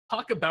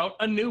talk about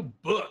a new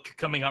book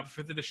coming out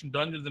for 5th edition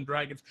Dungeons and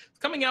Dragons. It's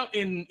coming out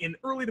in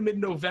early to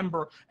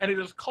mid-November, and it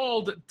is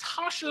called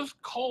Tasha's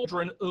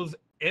Cauldron of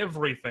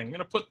Everything. I'm going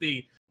to put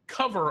the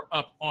cover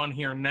up on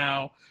here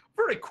now.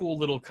 Very cool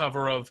little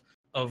cover of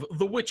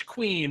the Witch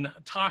Queen,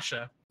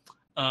 Tasha.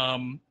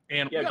 And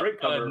yeah, great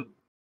cover.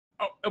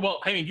 Oh, well,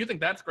 I mean, you think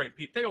that's great,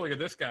 Pete? Take a look at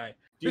this guy.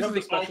 Do you this have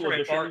is the special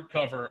edition art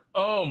cover.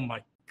 Oh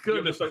my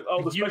goodness!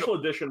 The special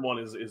edition one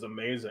is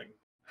amazing.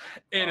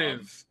 It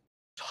is.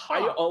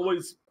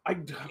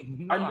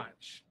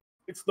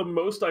 It's the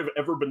most I've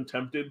ever been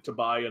tempted to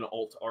buy an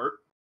alt art.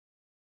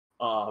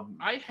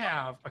 I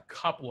have a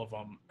couple of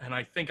them, and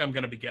I think I'm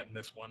going to be getting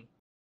this one.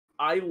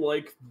 I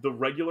like the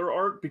regular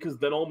art because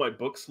then all my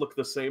books look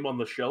the same on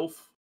the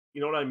shelf.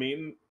 You know what I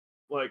mean?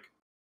 Like,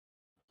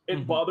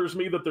 it bothers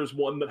me that there's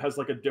one that has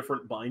like a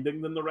different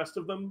binding than the rest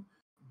of them.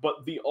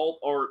 But the alt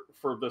art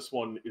for this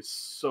one is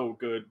so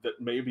good that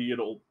maybe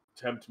it'll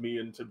tempt me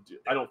into.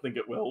 I don't think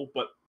it will,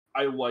 but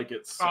I like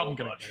it so I'm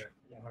gonna much. get it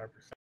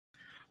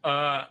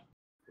 100%.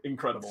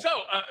 Incredible. So,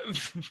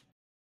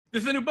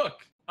 this is a new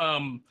book.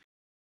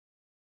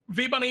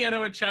 V-Bunny, I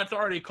know in chat's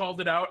already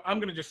called it out. I'm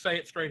going to just say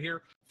it straight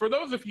here. For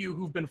those of you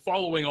who've been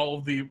following all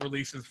of the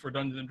releases for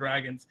Dungeons &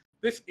 Dragons,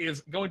 this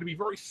is going to be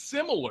very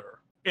similar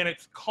in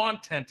its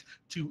content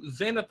to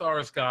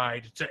Xanathar's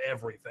Guide to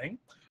Everything.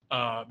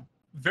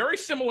 Very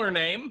similar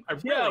name. I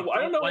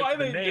don't know why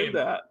they did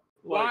that.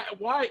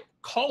 Why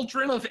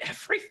Cauldron of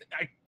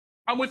Everything?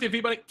 I'm with you,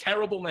 everybody.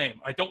 Terrible name.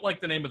 I don't like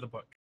the name of the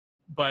book.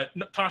 But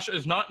Tasha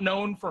is not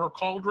known for her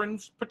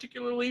cauldrons,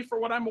 particularly for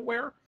what I'm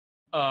aware.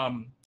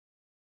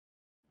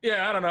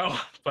 Yeah, I don't know,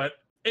 but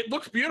it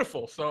looks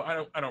beautiful, so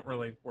I don't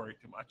really worry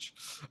too much.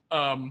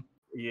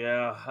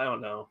 Yeah, I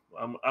don't know.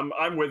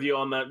 I'm with you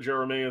on that,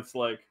 Jeremy. It's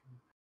like,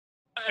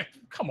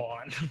 come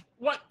on,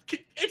 what?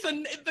 It's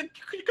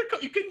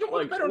you can go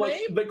with a better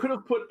name. They could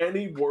have put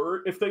any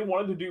word if they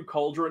wanted to do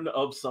Cauldron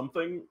of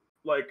something.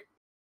 Like,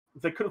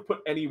 they could have put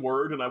any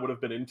word, and I would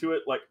have been into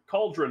it. Like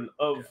Cauldron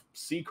of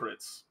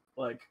Secrets.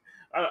 Like,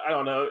 I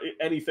don't know,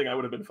 anything I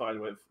would have been fine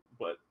with,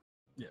 but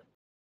yeah.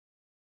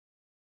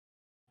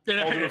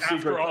 Cauldron of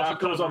Secrets.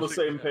 After was on the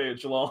same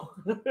page, lol.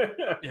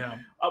 Yeah.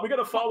 We got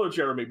to follow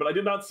Jeremy, but I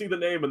did not see the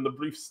name in the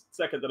brief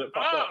second that it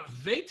popped up.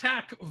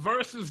 Vaytak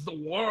versus the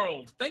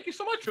World. Thank you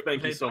so much.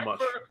 Thank you so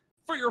much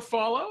for your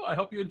follow. I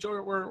hope you enjoy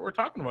what we're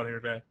talking about here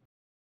today.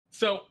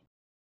 So,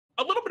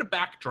 a little bit of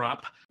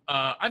backdrop.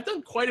 I've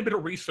done quite a bit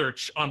of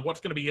research on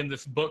what's going to be in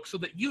this book so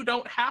that you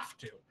don't have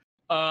to.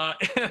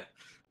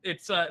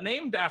 It's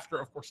named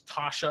after, of course,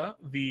 Tasha,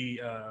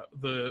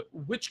 the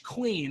Witch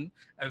Queen,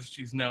 as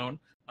she's known,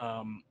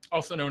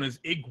 also known as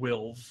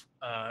Igwilv.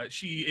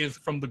 She is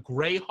from the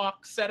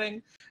Greyhawk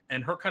setting,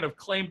 and her kind of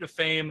claim to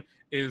fame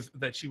is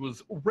that she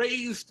was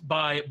raised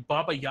by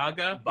Baba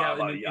Yaga.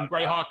 In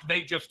Greyhawk,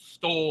 they just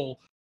stole,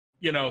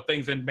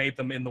 things and made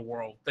them in the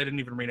world. They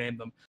didn't even rename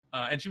them.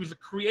 And she was the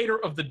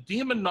creator of the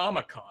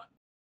Demonomicon,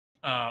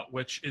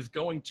 which is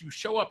going to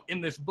show up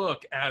in this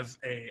book as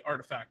a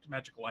artifact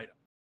magical item,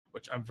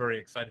 which I'm very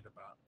excited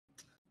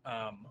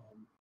about.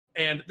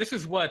 And this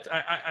is what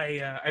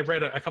I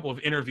read a couple of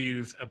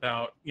interviews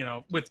about,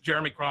 with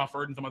Jeremy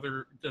Crawford and some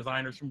other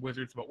designers from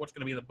Wizards about what's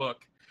going to be in the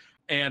book.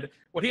 And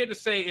what he had to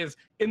say is,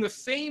 in the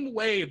same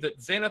way that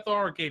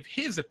Xanathar gave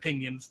his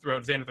opinions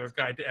throughout Xanathar's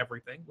Guide to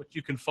Everything, which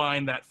you can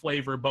find that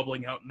flavor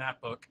bubbling out in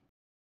that book,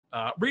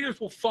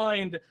 readers will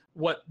find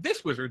what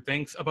this wizard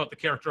thinks about the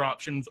character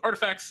options,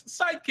 artifacts,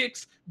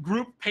 sidekicks,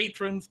 group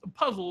patrons,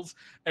 puzzles,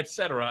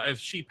 etc., as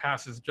she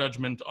passes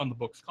judgment on the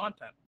book's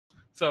content.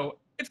 So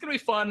it's going to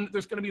be fun.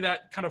 There's going to be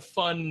that kind of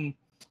fun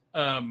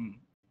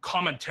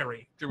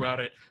commentary throughout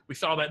it. We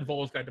saw that in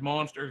Vol's Guide to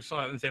Monsters,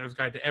 saw that in Xanathar's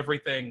Guide to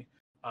Everything,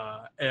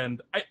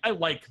 and I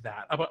like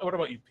that. What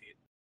about you, Pete?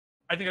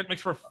 I think that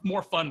makes for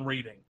more fun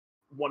reading.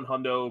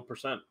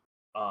 100%.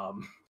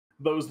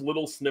 Those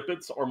little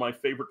snippets are my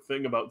favorite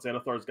thing about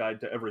Xanathar's Guide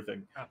to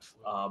Everything.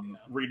 Absolutely.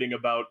 Reading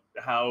about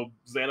how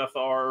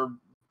Xanathar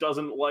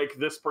doesn't like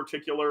this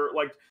particular,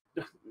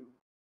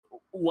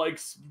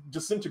 likes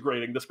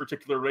disintegrating this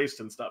particular race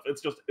and stuff.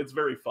 It's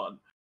very fun.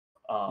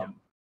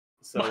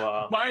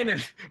 Mine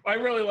is, I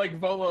really like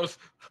Volo's,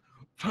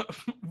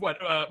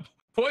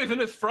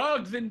 poisonous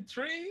frogs in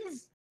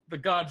trees? The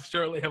gods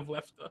surely have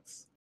left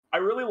us. I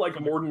really like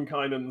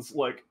Mordenkainen's,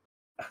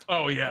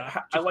 oh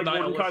yeah, I like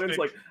Mordenkainen's,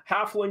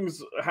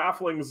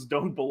 halflings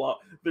don't belong.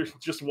 They're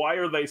just, why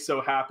are they so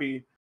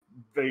happy?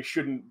 They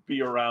shouldn't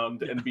be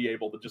around and be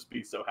able to just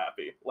be so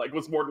happy.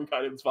 Was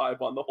Mordenkainen's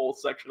vibe on the whole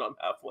section on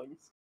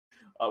halflings,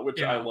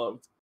 which I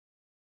loved.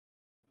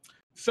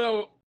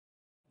 So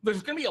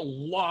there's going to be a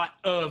lot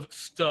of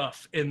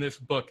stuff in this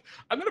book.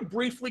 I'm going to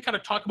briefly kind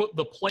of talk about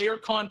the player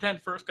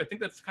content first. I think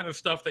that's the kind of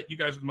stuff that you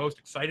guys are most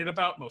excited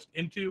about, most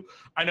into.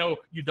 I know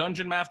you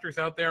dungeon masters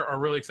out there are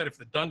really excited for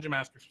the dungeon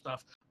master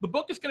stuff. The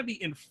book is going to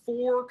be in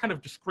 4 kind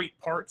of discrete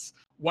parts.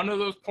 One of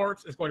those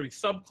parts is going to be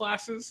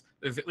subclasses.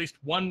 There's at least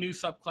one new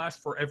subclass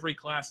for every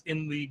class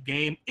in the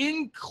game,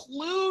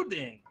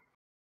 including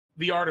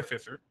the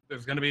Artificer.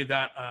 There's going to be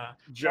that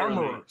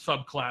Armorer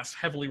subclass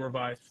heavily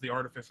revised for the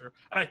Artificer.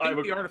 And I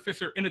think the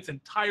Artificer in its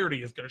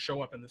entirety is going to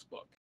show up in this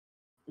book.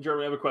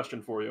 Jeremy, I have a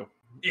question for you.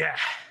 Yeah.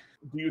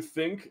 Do you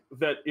think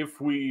that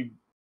if we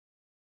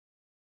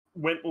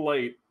went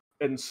late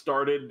and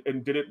started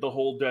and did it the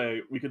whole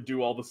day, we could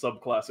do all the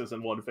subclasses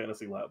in one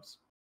Fantasy Labs?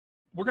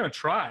 We're going to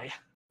try.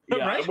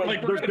 Yeah, right?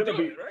 Like, there's gonna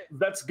be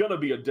that's gonna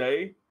be a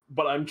day,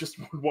 but I'm just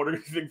wondering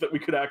if you think that we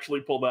could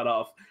actually pull that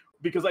off.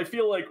 Because I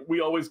feel like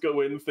we always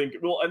go in thinking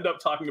we'll end up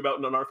talking about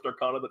an Unearthed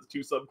Arcana that's 2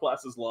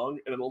 subclasses long,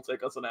 and it'll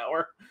take us an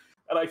hour.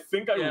 And I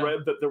think I read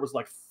that there was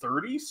like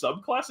 30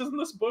 subclasses in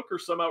this book, or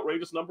some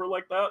outrageous number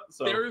like that.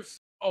 So there's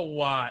a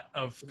lot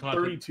of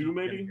content. 32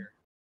 maybe.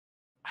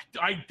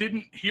 I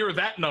didn't hear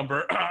that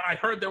number. I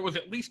heard there was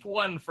at least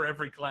one for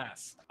every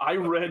class. I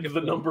read the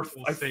number.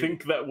 I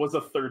think that was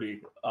a 30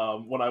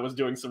 when I was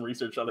doing some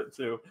research on it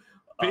too.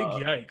 Big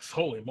yikes!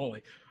 Holy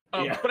moly!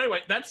 But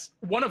anyway, that's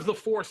one of the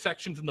 4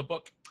 sections in the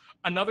book.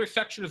 Another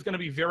section is going to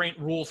be variant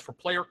rules for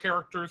player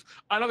characters.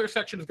 Another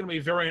section is going to be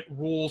variant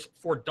rules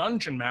for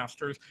dungeon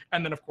masters,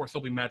 and then of course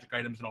there'll be magic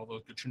items and all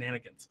those good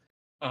shenanigans.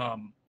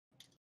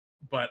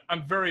 But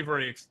I'm very,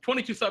 very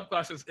 22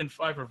 subclasses and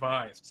 5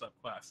 revised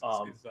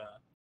subclasses.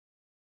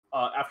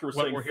 After we're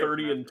saying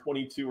 30 and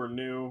 22 are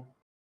new,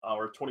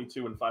 or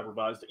 22 and 5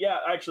 revised. Yeah,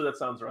 actually, that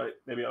sounds right.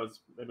 Maybe I was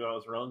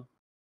wrong.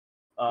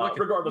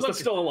 Regardless, that's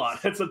still a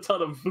lot. It's a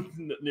ton of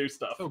new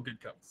stuff. So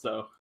good cover.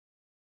 So,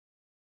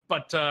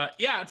 but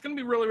yeah, it's gonna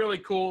be really, really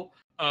cool.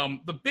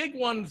 The big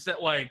ones that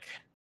right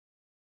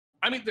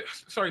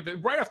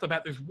off the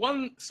bat, there's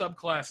one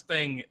subclass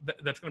thing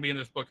that's gonna be in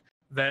this book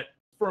that,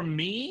 for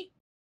me,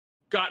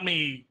 got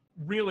me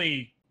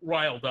really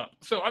riled up.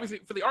 So obviously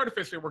for the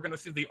Artificer, we're going to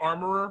see the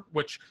Armorer,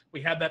 which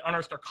we had that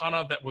Unearthed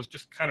Arcana that was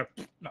just kind of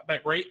not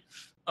that great.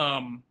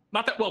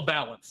 Not that well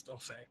balanced, I'll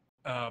say.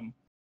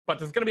 But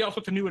there's going to be all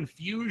sorts of new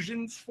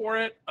infusions for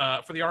it,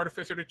 for the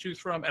Artificer to choose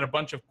from, and a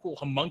bunch of cool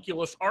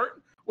homunculus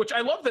art, which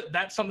I love that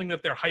that's something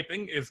that they're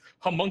hyping, is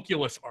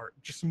homunculus art.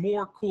 Just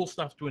more cool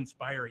stuff to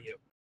inspire you.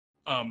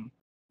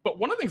 But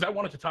one of the things I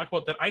wanted to talk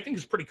about that I think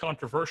is pretty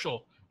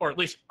controversial, or at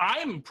least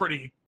I'm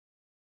pretty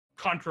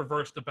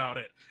controversed about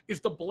it,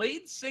 is the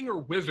Blade Singer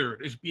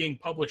Wizard is being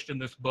published in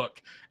this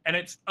book, and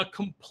it's a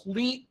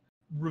complete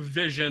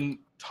revision,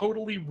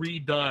 totally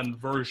redone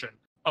version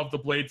of the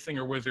Blade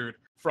Singer Wizard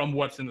from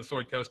what's in the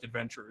Sword Coast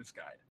Adventurer's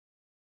Guide.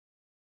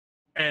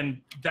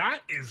 And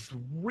that is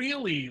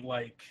really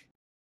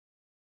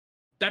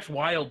that's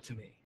wild to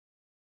me,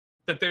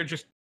 that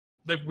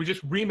we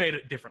just remade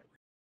it differently.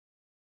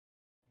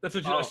 That's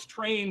a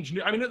strange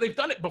new. I mean, they've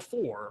done it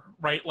before,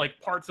 right?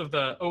 Like parts of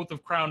the Oath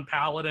of Crown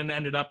Paladin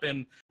ended up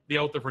in the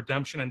Oath of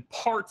Redemption, and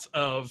parts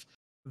of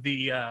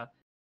the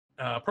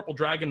Purple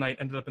Dragon Knight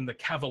ended up in the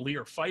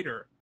Cavalier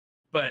Fighter.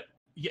 But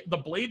the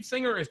Blade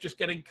Singer is just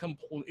getting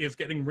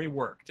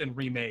reworked and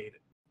remade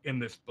in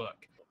this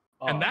book,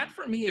 and that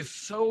for me is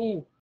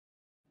so.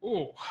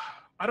 Oh,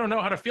 I don't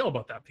know how to feel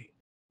about that, Pete.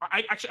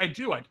 I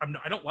do. I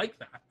don't like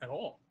that at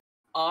all.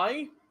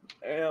 I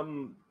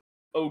am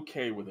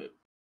okay with it.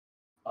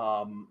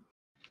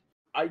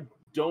 I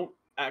don't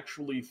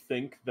actually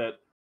think that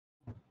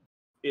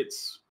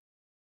it's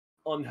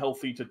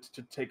unhealthy to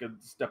take a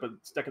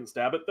second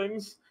stab at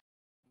things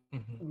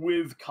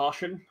with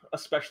caution,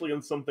 especially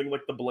in something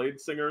like the Blade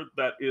Singer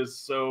that is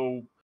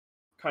so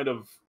kind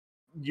of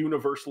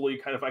universally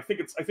kind of. I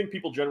think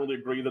people generally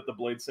agree that the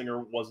Blade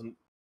Singer wasn't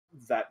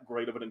that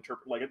great of an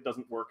it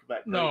doesn't work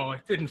that great. No,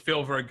 it didn't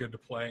feel very good to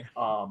play.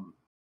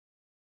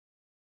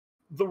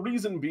 The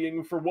reason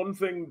being, for one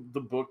thing,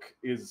 the book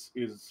is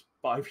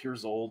 5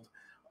 years old,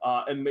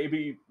 and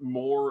maybe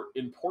more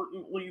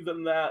importantly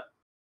than that,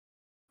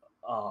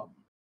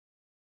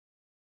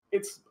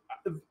 it's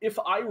if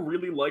I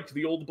really liked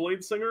the old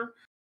Blade Singer,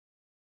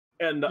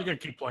 and you're gonna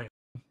keep playing.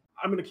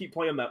 I'm gonna keep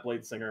playing that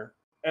Blade Singer,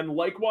 and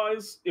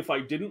likewise, if I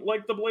didn't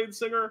like the Blade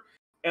Singer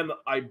and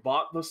I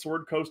bought the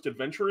Sword Coast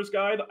Adventurer's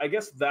Guide, I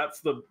guess that's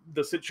the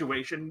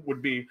situation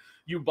would be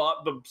you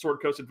bought the Sword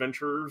Coast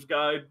Adventurer's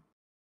Guide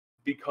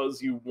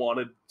because you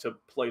wanted to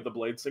play the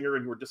Blade Singer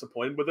and you were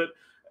disappointed with it,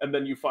 and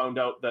then you found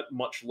out that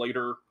much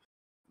later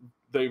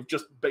they've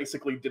just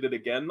basically did it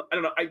again. I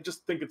don't know. I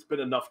just think it's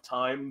been enough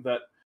time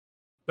that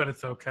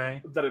it's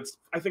okay. That it's.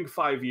 I think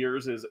 5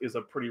 years is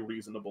a pretty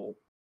reasonable.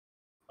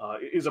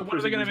 So what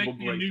are they going to make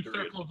me a new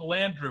period. Circle of the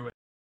Land Druid?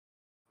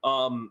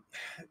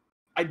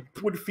 I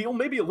would feel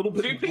maybe a little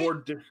bit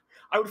more.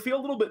 I would feel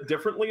a little bit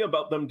differently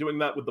about them doing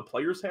that with the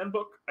Player's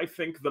Handbook, I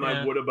think, than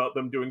I would about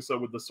them doing so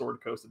with the Sword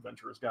Coast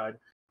Adventurer's Guide,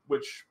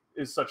 which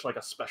is such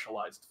a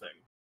specialized thing.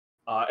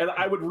 And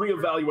I would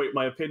reevaluate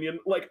my opinion.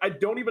 I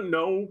don't even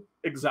know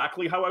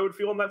exactly how I would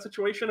feel in that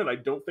situation, and I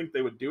don't think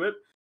they would do it,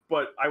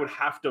 but I would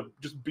have to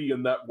just be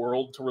in that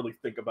world to really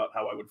think about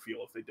how I would feel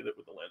if they did it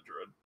with the Land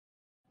Druid.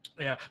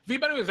 Yeah.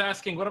 V-Benny was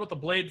asking, what about the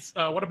Blades?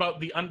 What about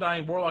the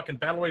Undying Warlock and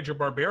Battle Rager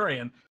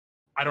Barbarian?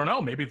 I don't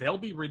know. Maybe they'll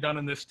be redone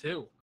in this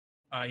too.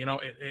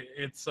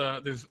 It's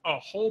there's a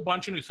whole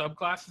bunch of new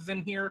subclasses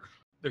in here.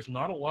 There's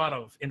not a lot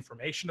of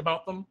information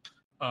about them.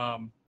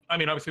 I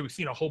mean, obviously we've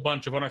seen a whole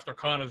bunch of Unearthed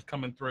Arcanas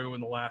coming through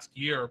in the last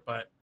year,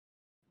 but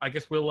I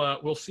guess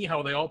we'll see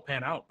how they all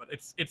pan out. But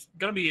it's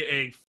gonna be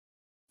a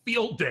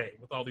field day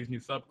with all these new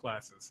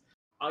subclasses.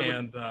 I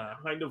would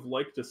kind of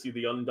like to see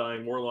the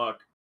Undying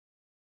Warlock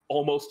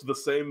almost the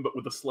same, but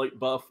with a slight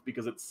buff,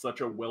 because it's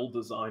such a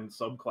well-designed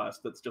subclass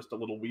that's just a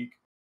little weak.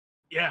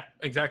 Yeah,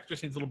 exactly.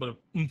 Just needs a little bit of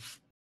oomph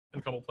in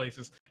a couple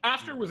places.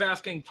 Aster was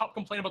asking, top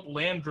complaint about the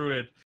Land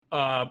Druid.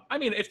 I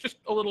mean, it's just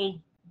a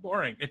little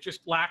boring. It just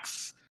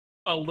lacks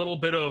a little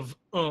bit of.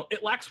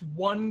 It lacks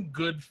one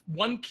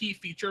key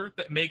feature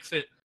that makes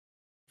it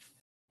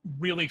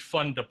really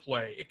fun to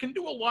play. It can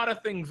do a lot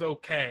of things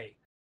okay,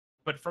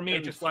 but for me,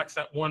 it just lacks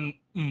that one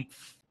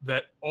oomph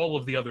that all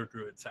of the other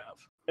druids have.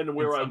 And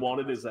where I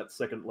want it is at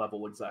second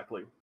level,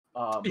 exactly.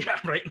 Yeah,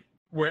 right.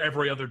 Where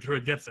every other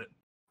druid gets it.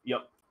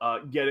 Yep.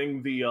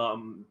 Getting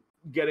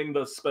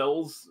the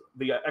spells,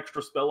 the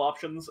extra spell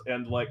options,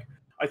 and like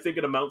I think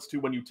it amounts to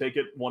when you take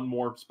it one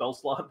more spell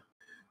slot.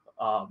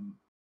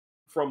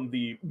 From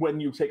the when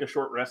you take a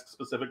short rest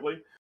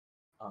specifically.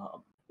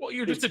 Well,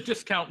 you're just a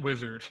discount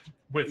wizard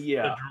with the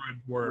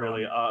druid word.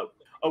 Really,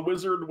 a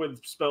wizard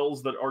with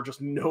spells that are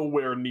just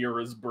nowhere near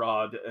as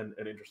broad and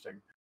interesting.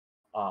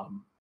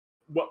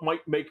 What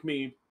might make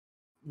me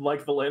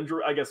like the Land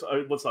Druid, I guess,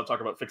 let's not talk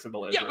about fixing the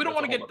Land Druid. Yeah, we don't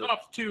want to get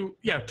off to,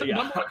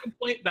 one more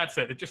complaint, that's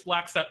it. It just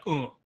lacks that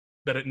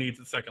that it needs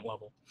at second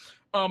level.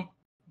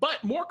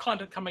 But more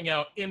content coming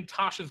out in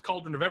Tasha's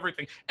Cauldron of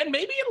Everything, and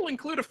maybe it'll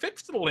include a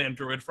fix to the Land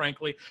Druid,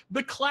 frankly.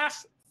 The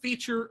class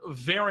feature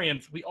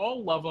variants, we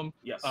all love them.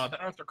 Yes. That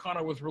Unearthed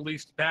Arcana was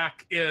released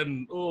back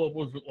in,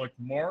 was it like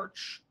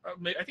March? I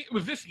think it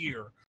was this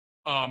year.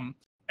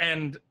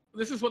 And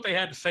this is what they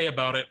had to say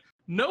about it.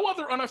 No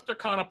other Unearthed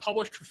Arcana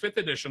published for 5th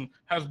edition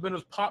has been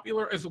as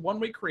popular as the one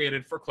we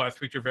created for class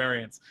feature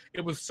variants.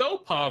 It was so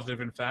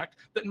positive, in fact,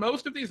 that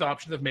most of these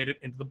options have made it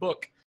into the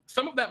book.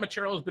 Some of that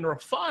material has been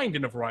refined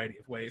in a variety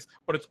of ways,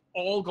 but it's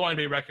all going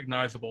to be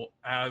recognizable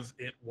as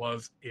it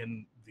was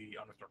in the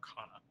Unearthed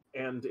Arcana.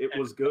 And it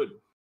was good.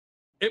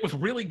 It was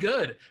really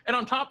good. And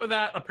on top of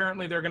that,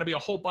 apparently there are going to be a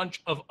whole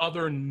bunch of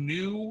other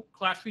new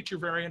class feature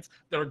variants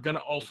that are going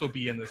to also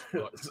be in this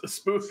book.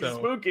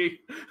 Spooky.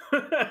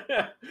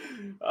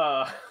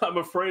 I'm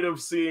afraid of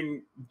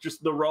seeing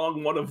just the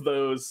wrong one of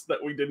those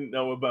that we didn't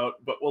know about,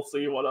 but we'll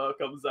see what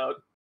comes out.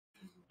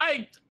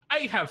 I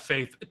have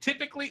faith.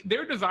 Typically,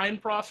 their design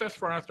process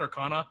for Unearthed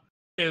Arcana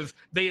is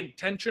they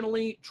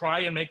intentionally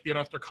try and make the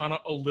Unearthed Arcana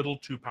a little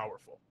too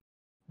powerful,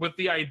 with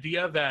the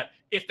idea that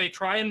if they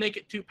try and make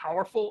it too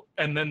powerful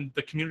and then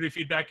the community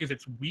feedback is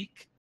it's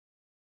weak,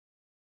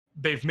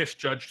 they've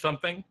misjudged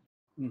something,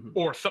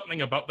 or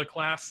something about the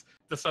class,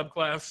 the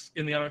subclass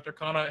in the Unearthed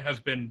Arcana has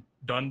been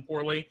done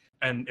poorly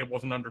and it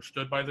wasn't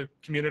understood by the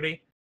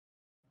community.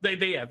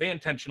 They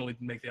intentionally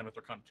make the Unearthed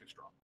Arcana too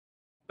strong.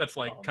 That's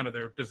like kind of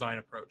their design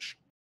approach.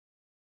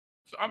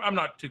 So I'm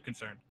not too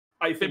concerned.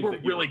 I think they were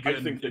really good.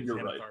 I think that you're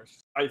right.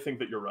 I think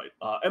that you're right.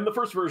 And the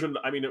first version,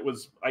 I mean,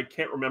 I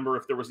can't remember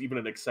if there was even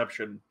an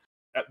exception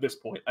at this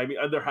point. I mean,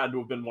 there had to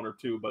have been one or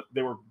two, but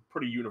they were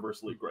pretty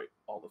universally great,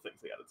 all the things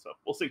they added. So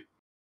we'll see.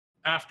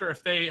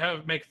 If they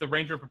make the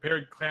Ranger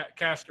Prepared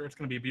caster, it's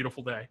going to be a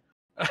beautiful day.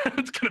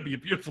 It's going to be a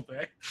beautiful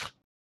day.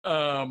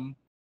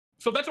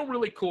 So that's a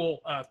really cool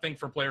thing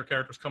for player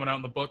characters coming out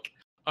in the book.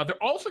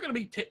 They're also going to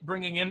be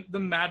bringing in the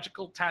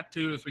magical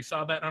tattoos. We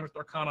saw that in Unearthed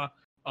Arcana.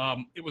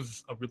 It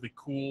was a really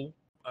cool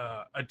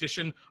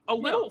addition. A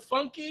little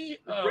funky.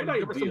 Great idea.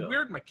 There were some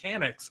weird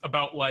mechanics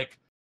about like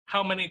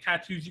how many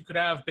tattoos you could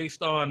have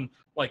based on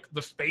like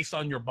the space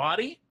on your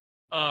body,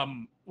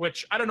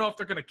 which I don't know if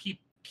they're going to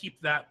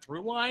keep that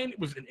through line. It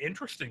was an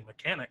interesting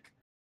mechanic,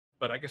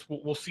 but I guess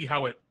we'll see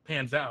how it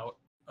pans out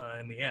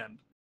in the end.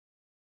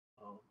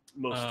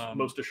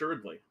 Most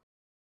assuredly.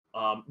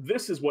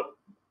 This is what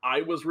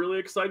I was really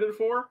excited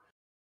for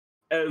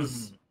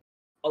as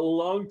a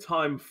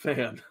longtime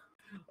fan.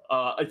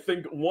 I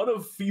think one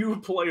of few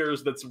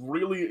players that's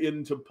really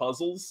into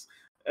puzzles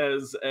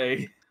as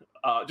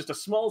just a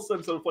small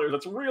subset of players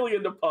that's really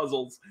into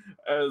puzzles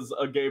as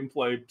a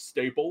gameplay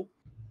staple.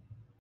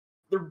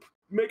 They're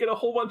making a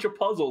whole bunch of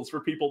puzzles for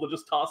people to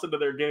just toss into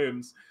their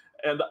games,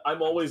 and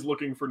I'm always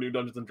looking for new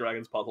Dungeons and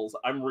Dragons puzzles.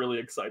 I'm really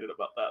excited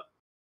about that.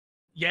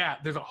 Yeah,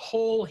 there's a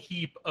whole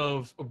heap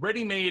of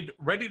ready-made,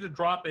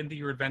 ready-to-drop into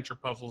your adventure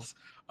puzzles.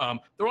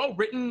 They're all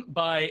written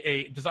by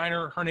a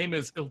designer. Her name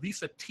is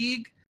Elisa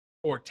Teague,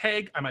 or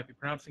Teg. I might be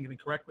pronouncing it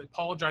incorrectly.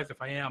 Apologize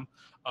if I am.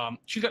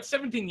 She's got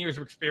 17 years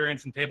of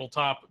experience in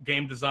tabletop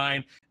game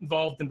design,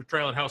 involved in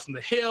Betrayal at House on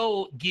the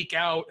Hill, Geek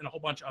Out, and a whole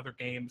bunch of other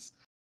games.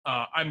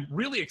 I'm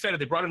really excited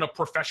they brought in a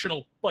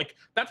professional, like,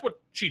 that's what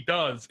she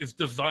does, is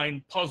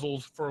design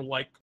puzzles for,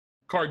 like,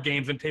 card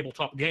games and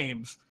tabletop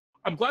games.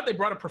 I'm glad they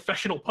brought a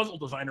professional puzzle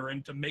designer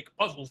in to make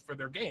puzzles for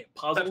their game.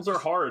 Puzzles are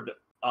hard.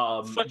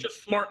 Such a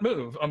smart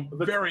move. I'm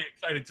very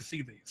excited to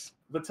see these.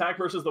 The TAC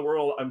versus the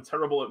world, I'm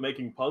terrible at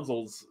making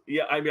puzzles.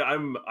 Yeah, I mean,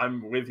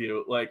 I'm with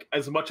you. Like,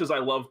 as much as I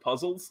love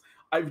puzzles,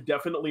 I've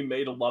definitely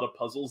made a lot of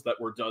puzzles that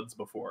were duds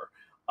before.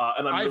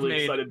 And I've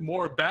really excited.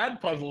 More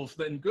bad puzzles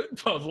than good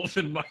puzzles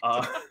in my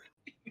time.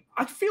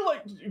 I feel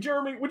like,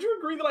 Jeremy, would you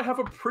agree that I have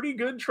a pretty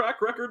good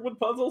track record with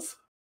puzzles?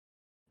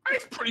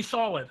 It's pretty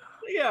solid.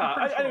 Yeah.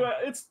 Pretty solid. Anyway,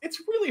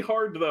 it's really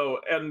hard though,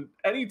 and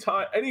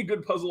any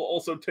good puzzle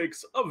also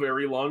takes a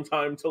very long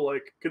time to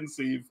like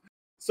conceive.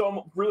 So I'm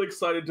really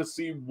excited to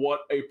see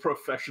what a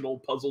professional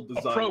puzzle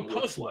design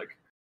looks like.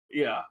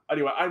 Yeah.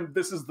 Anyway,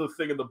 this is the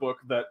thing in the book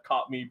that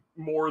caught me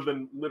more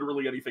than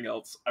literally anything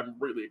else. I'm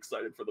really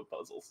excited for the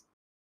puzzles.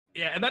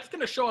 Yeah, and that's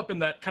going to show up in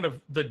that kind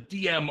of the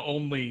DM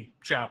only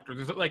chapter.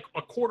 There's like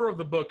a quarter of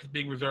the book is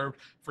being reserved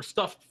for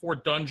stuff for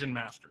dungeon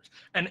masters,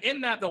 and in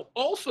that there'll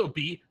also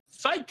be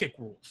sidekick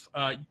rules.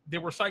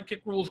 There were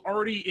sidekick rules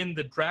already in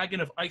the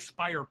Dragon of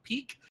Icespire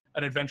Peak,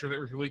 an adventure that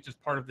was released as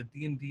part of the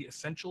D&D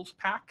Essentials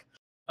pack.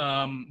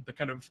 The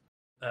kind of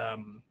I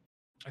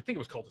think it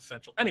was called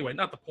Essential. Anyway,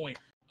 not the point.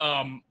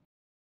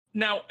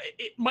 Now,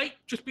 it might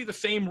just be the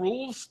same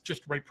rules,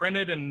 just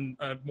reprinted in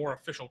a more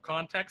official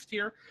context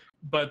here,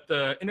 but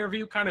the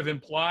interview kind of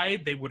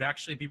implied they would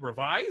actually be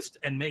revised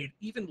and made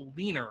even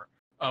leaner,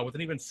 with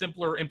an even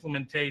simpler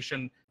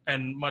implementation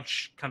and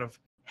much kind of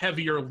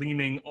heavier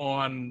leaning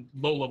on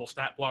low-level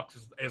stat blocks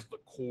as the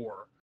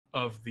core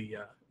of the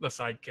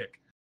sidekick.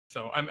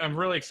 So I'm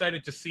really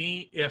excited to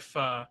see if...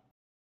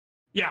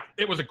 yeah,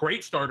 it was a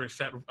great starter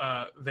set,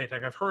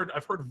 Vatek. I've heard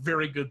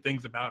very good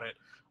things about it.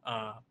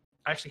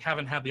 I actually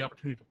haven't had the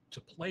opportunity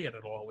to play it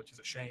at all, which is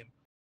a shame.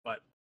 But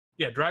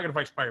yeah, Dragon of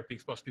Icespire Peak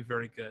is supposed to be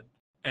very good,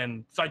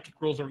 and sidekick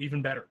rules are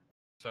even better.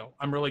 So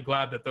I'm really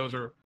glad that those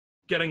are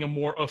getting a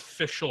more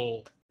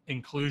official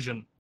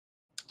inclusion.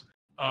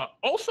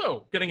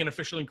 Also getting an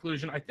official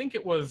inclusion, I think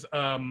it was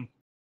Jinhal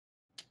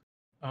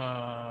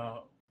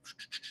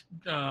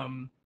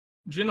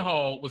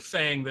was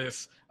saying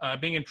this,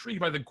 being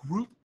intrigued by the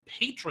group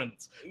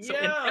patrons. So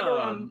in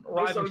Eberron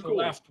Rising to the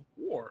Last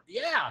War,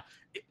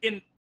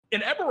 in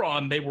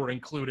Eberron, they were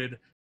included,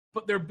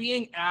 but they're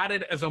being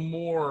added as a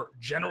more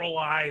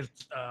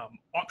generalized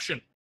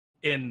option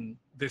in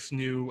this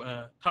new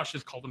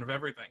Tasha's Cauldron of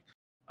Everything.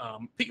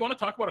 Pete, you want to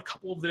talk about a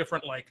couple of the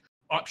different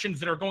options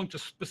that are going to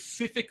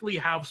specifically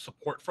have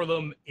support for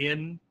them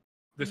in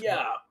this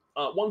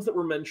book? Ones that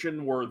were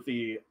mentioned were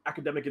the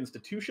academic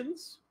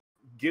institutions,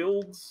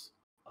 guilds,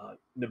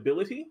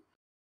 nobility,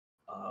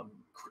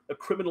 a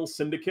criminal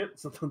syndicate.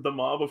 So the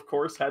mob, of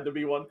course, had to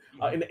be one.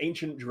 An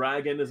ancient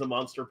dragon is a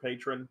monster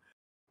patron.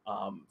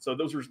 So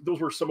those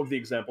were some of the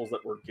examples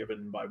that were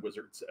given by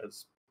Wizards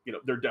as,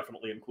 they're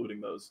definitely including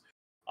those.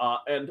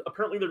 And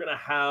apparently they're going to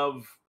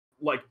have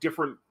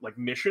different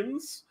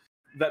missions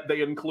that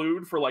they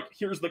include for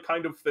here's the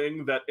kind of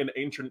thing that an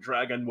ancient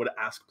dragon would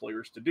ask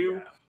players to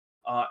do.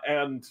 Yeah.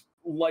 And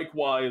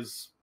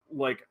likewise,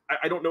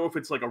 I don't know if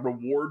it's a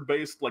reward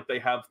based, they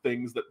have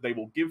things that they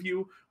will give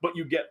you, but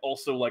you get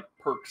also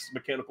perks,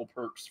 mechanical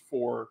perks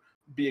for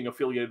being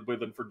affiliated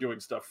with and for doing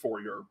stuff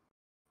for your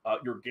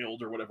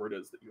guild or whatever it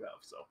is that you have.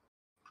 So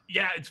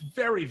yeah, it's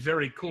very,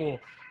 very cool.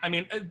 I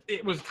mean,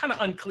 it was kind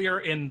of unclear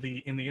in the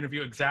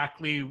interview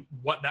exactly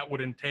what that would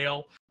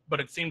entail,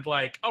 but it seemed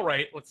like, all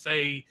right, let's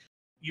say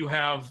you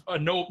have a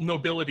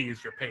nobility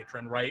as your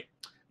patron, right?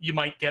 You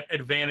might get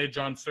advantage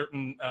on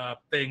certain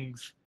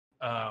things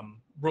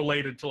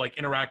related to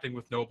interacting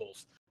with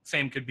nobles.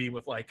 Same could be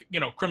with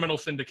criminal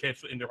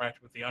syndicates that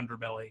interact with the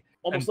underbelly.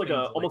 Almost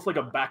like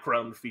a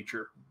background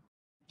feature.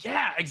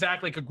 Yeah,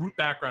 exactly, like a group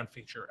background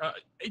feature.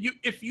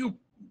 If you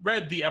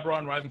read the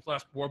Eberron Rising to the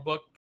Last War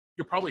book,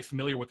 you're probably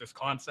familiar with this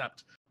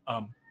concept.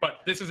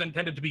 But this is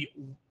intended to be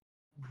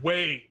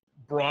way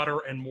broader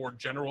and more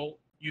general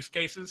use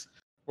cases,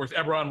 whereas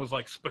Eberron was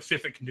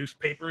specific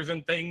newspapers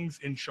and things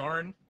in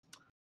Sharn.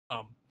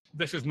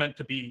 This is meant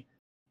to be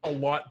a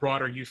lot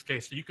broader use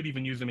case, so you could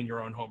even use them in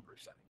your own homebrew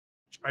setting,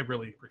 which I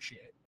really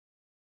appreciate.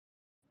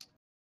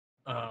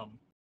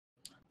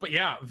 But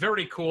yeah,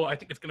 very cool. I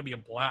think it's going to be a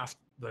blast,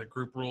 the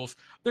group rules.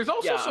 There's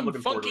also some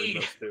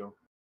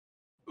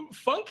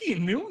funky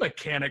new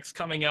mechanics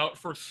coming out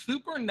for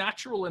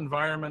supernatural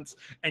environments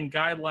and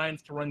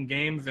guidelines to run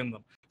games in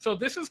them. So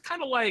this is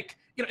kind of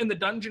in the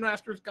Dungeon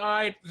Master's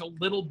Guide, there's a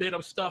little bit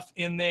of stuff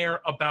in there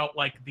about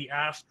the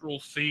Astral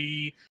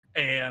Sea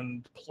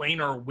and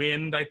Planar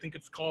Wind, I think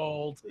it's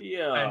called.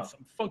 Yeah. And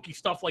some funky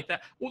stuff like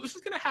that. Well, this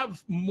is going to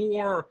have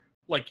more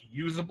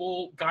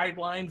usable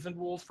guidelines and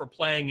rules for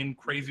playing in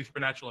crazy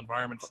supernatural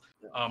environments.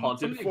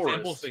 Haunted Forest.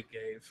 Examples they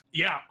gave.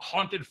 Yeah,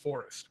 Haunted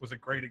Forest was a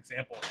great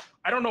example.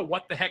 I don't know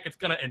what the heck it's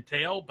going to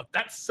entail, but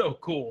that's so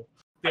cool.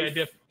 The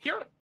idea,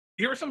 here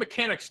are some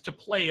mechanics to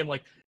play in a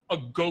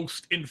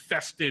ghost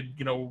infested,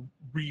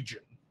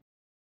 region.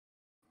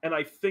 And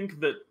I think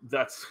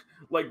that's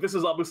this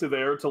is obviously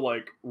there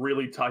to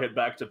really tie it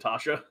back to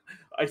Tasha.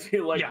 I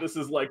feel this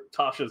is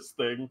Tasha's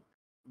thing,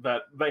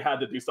 that they had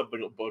to do something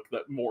in a book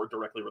that more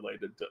directly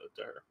related to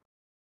her.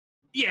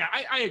 Yeah,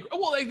 I agree.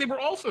 Well, they were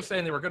also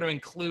saying they were going to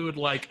include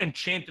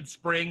enchanted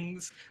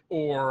springs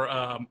or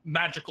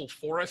magical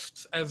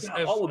forests as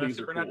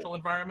supernatural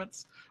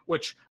environments,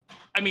 which,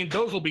 I mean,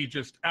 those will be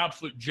just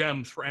absolute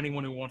gems for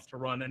anyone who wants to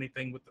run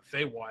anything with the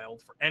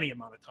Feywild for any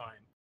amount of time.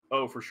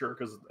 Oh, for sure,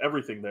 because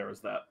everything there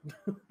is that.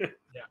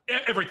 Yeah,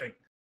 everything.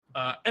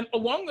 And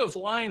along those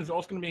lines, they're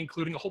also going to be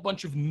including a whole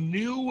bunch of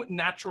new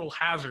natural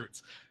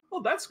hazards.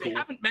 Oh, that's cool. They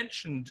haven't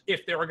mentioned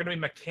if there are going to be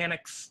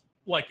mechanics,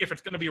 like if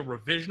it's going to be a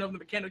revision of the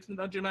mechanics in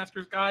the Dungeon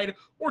Master's Guide,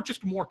 or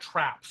just more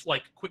traps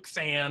like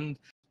quicksand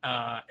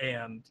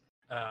and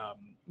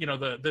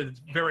the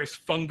various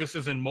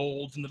funguses and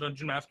molds in the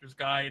Dungeon Master's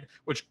Guide,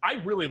 which I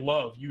really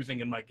love using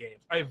in my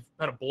games. I've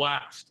had a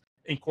blast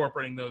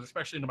incorporating those,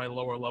 especially into my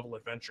lower level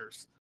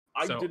adventures.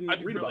 I didn't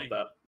read about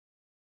that.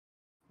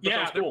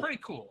 Yeah, they're pretty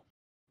cool.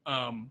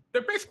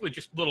 They're basically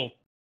just little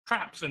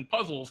traps and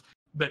puzzles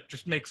that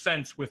just make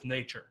sense with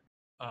nature,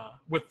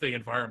 with the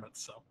environment.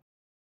 So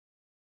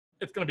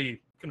it's gonna be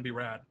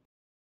rad.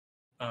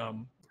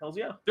 Hells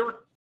yeah. There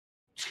are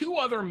two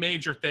other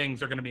major things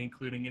they're gonna be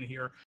including in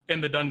here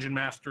in the Dungeon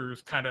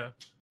Master's kind of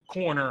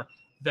corner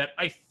that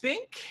I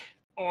think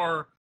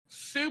are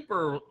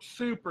super,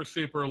 super,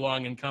 super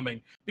long in coming.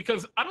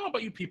 Because I don't know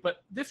about you, Pete,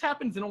 but this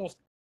happens in almost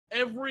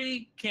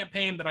every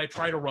campaign that I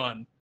try to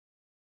run.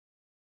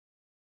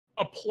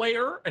 A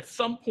player at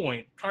some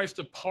point tries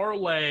to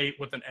parlay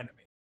with an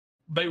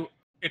enemy.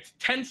 It's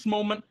tense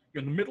moment.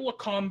 You're in the middle of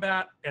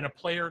combat, and a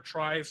player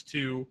tries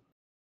to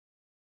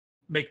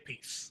make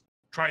peace.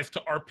 Tries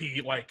to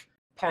RP like,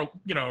 just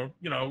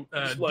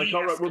like,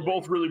 all right, we're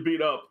both really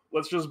beat up.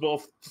 Let's just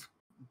both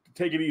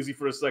take it easy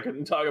for a second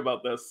and talk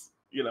about this.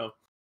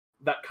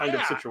 That kind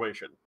of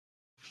situation.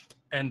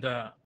 And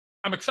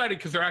I'm excited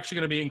because they're actually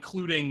going to be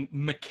including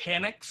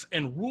mechanics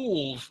and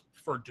rules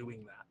for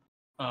doing that.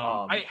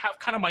 I have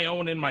kind of my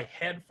own in my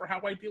head for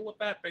how I deal with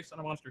that based on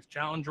a monster's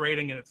challenge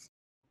rating and its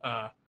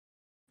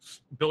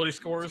ability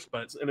scores,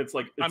 but I'm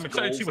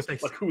excited to see what they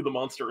like who the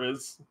monster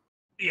is.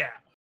 Yeah.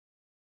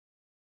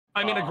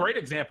 I mean, a great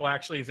example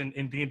actually is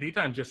in D&D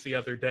time just the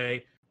other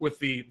day with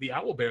the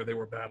owlbear they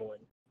were battling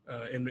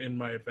in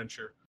my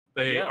adventure.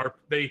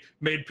 They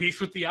made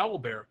peace with the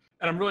owlbear,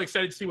 and I'm really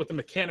excited to see what the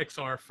mechanics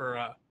are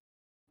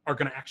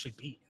going to actually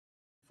be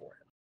for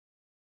it.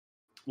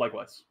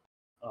 Likewise.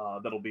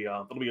 That'll be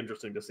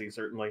interesting to see,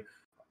 certainly.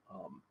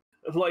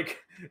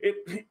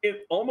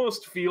 It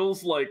almost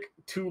feels like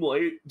too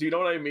late. Do you know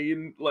what I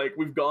mean? Like,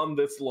 we've gone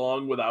this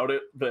long without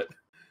it that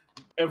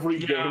every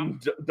game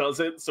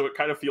does it, so it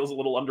kind of feels a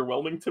little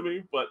underwhelming to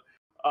me. But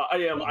I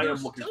am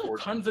looking forward.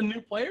 There's tons of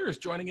new players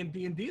joining in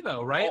D&D,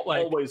 though, right?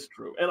 Always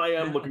true, and I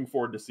am looking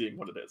forward to seeing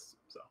what it is.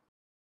 So.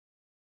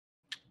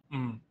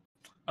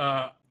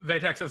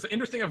 Vatex says,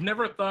 interesting, I've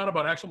never thought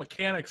about actual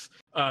mechanics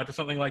to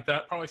something like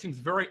that. Probably seems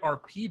very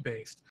RP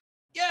based.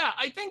 Yeah,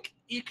 I think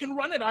you can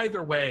run it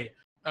either way.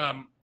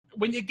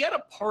 When you get a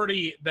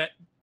party that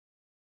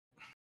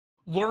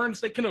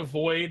learns they can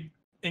avoid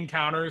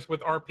encounters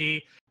with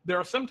RP, there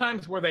are some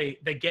times where they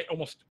get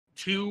almost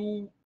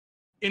too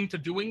into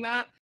doing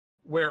that,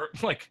 where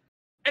and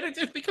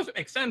it's because it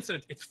makes sense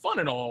and it's fun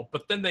and all,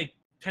 but then they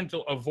tend to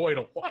avoid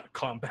a lot of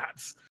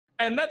combats.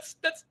 And that's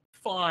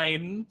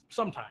fine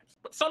sometimes,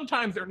 but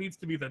sometimes there needs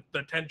to be the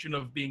tension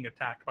of being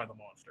attacked by the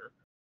monster.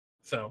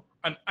 So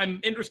I'm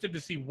interested to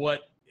see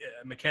what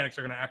mechanics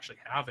are going to actually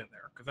have in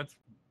there, because that's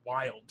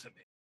wild to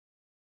me.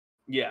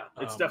 Yeah,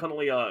 it's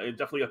definitely a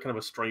kind of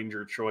a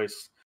stranger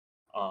choice.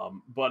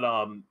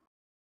 But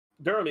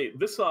Jeremy,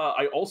 this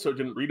I also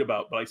didn't read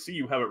about, but I see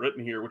you have it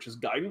written here, which is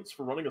guidance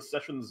for running a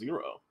session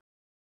 0.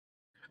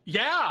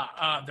 Yeah,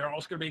 they're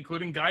also going to be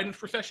including guidance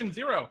for session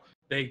 0.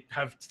 They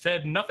have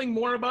said nothing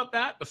more about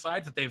that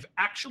besides that they've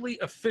actually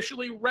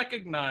officially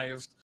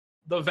recognized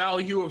the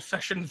value of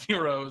session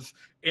 0s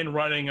in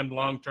running a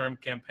long-term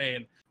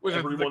campaign.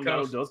 Everyone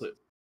now does it.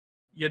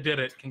 You did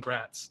it.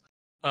 Congrats.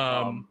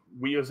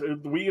 We as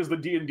the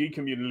D&D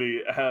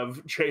community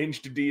have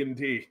changed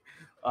D&D,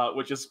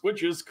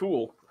 which is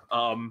cool.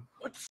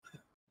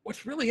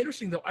 What's really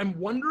interesting though, I'm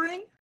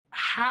wondering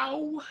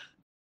how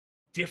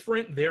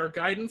different their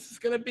guidance is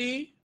going to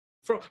be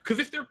because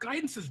if their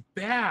guidance is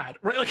bad,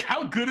 right? Like,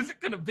 how good is it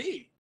going to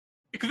be?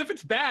 Because if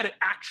it's bad, it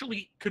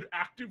actually could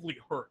actively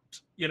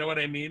hurt. You know what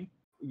I mean?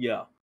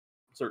 Yeah,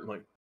 certainly.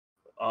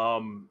 I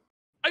mean,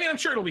 I'm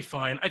sure it'll be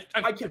fine.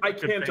 I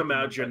can't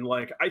imagine.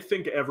 Like, I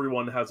think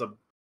everyone has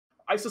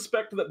I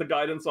suspect that the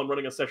guidance on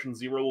running a session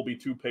 0 will be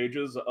 2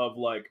 pages of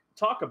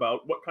talk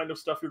about what kind of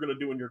stuff you're going to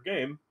do in your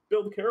game,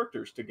 build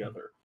characters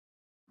together,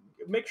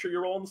 make sure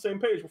you're all on the same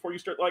page before you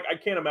start. I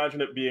can't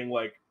imagine it being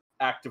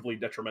actively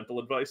detrimental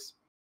advice.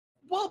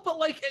 Well, but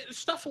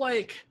stuff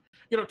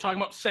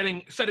talking about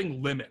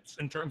setting limits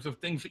in terms of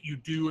things that you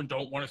do and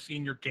don't want to see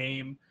in your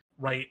game,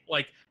 right?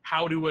 Like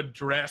how to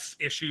address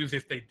issues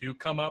if they do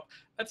come up.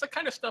 That's the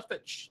kind of stuff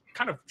that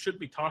kind of should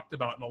be talked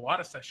about in a lot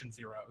of session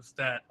 0s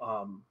that,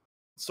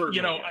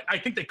 certainly, I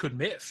think they could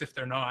miss if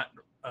they're not.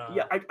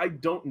 I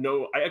don't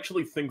know. I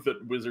actually think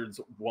that Wizards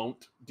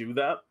won't do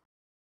that.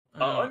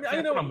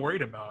 I know what I'm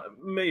worried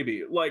about.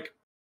 Maybe.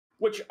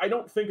 Which I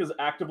don't think is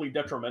actively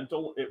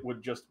detrimental. It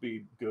would just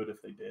be good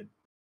if they did,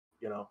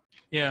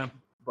 Yeah.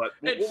 But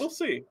we'll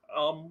see.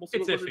 We'll see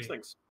what Wizards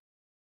thinks.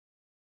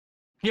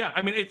 Yeah,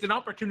 I mean, it's an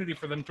opportunity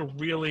for them to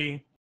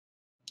really,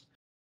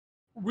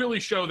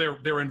 really show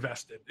they're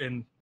invested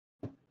in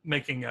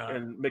making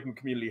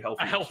community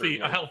healthy.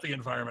 A healthy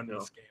environment in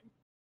this game.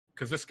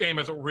 because this game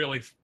has a really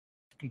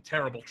fucking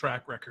terrible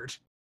track record.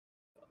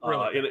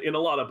 Really. In a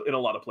lot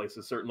of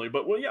places, certainly.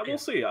 But well, yeah, we'll Yeah.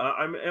 see.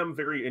 I am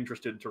very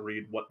interested to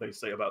read what they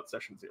say about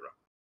Session Zero.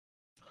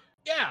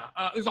 Yeah,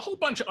 there's a whole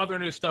bunch of other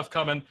new stuff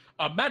coming.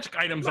 Magic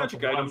items are from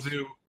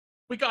Wazoo.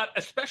 We got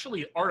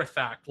especially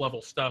artifact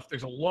level stuff.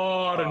 There's a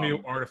lot of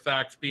new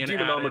artifacts being added.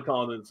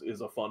 Demonomicon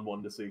is a fun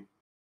one to see.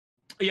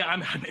 Yeah,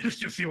 I'm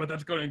interested to see what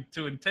that's going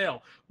to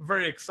entail. I'm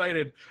very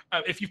excited.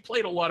 If you've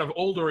played a lot of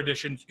older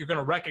editions, you're going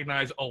to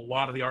recognize a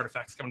lot of the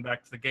artifacts coming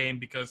back to the game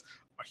because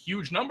a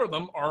huge number of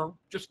them are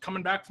just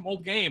coming back from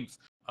old games.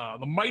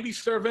 The Mighty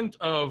Servant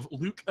of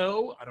Luke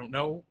O. I don't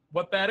know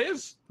what that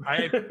is.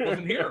 I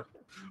wasn't here.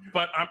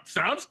 But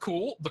sounds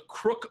cool. The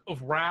Crook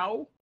of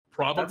Rao,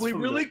 probably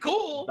really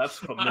cool. That's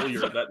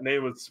familiar. That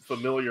name is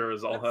familiar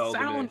as all hell.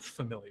 Sounds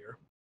familiar.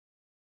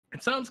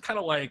 It sounds kind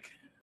of like.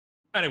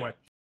 Anyway,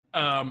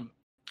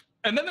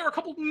 and then there are a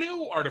couple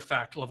new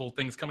artifact level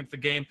things coming to the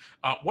game.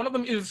 One of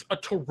them is a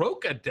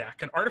Taroka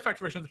deck, an artifact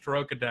version of the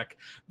Taroka deck.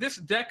 This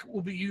deck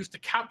will be used to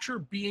capture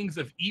beings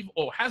of evil,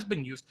 or has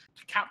been used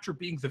to capture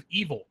beings of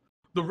evil.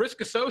 The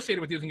risk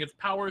associated with using its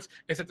powers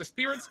is that the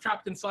spirits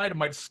trapped inside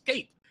might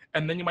escape,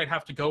 and then you might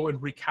have to go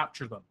and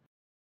recapture them.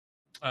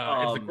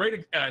 It's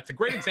a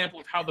great example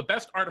of how the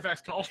best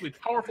artifacts can also be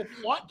powerful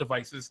plot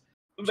devices,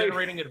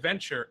 generating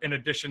adventure in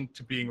addition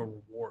to being a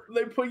reward.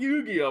 They put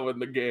Yu-Gi-Oh in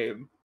the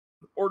game.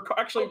 Or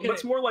actually,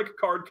 it's more like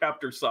Card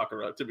Captor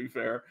Sakura, to be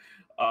fair.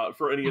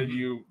 For any of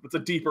you, it's a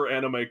deeper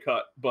anime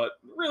cut, but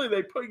really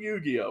they put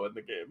Yu-Gi-Oh in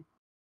the game.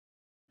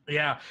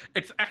 Yeah,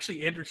 it's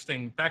actually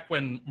interesting. Back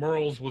when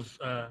Merles was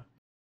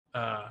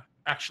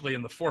actually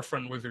in the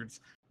Forefront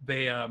Wizards,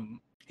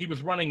 he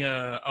was running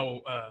a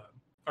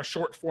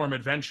short form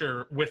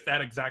adventure with that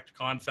exact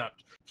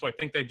concept. So I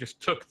think they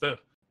just took the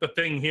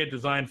thing he had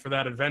designed for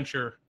that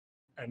adventure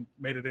and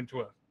made it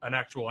into an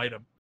actual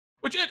item.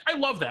 Which I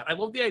love that. I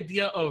love the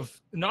idea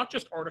of not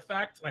just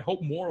artifacts, and I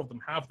hope more of them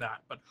have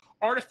that, but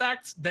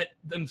artifacts that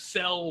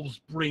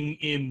themselves bring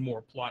in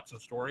more plots and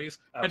stories.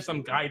 Absolutely. And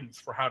some guidance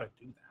for how to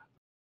do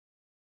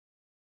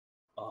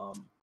that.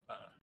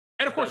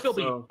 And of course, there'll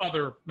be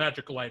other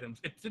magical items.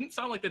 It didn't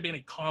sound like there'd be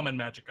any common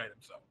magic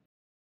items,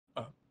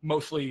 though.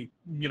 Mostly,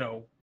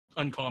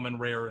 uncommon,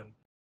 rare, and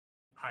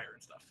higher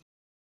and stuff.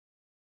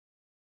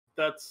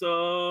 That's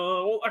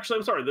well, actually,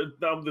 I'm sorry.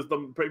 That is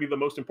maybe the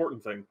most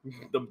important thing,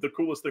 the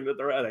coolest thing that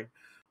they're adding,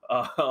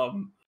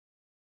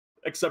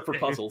 except for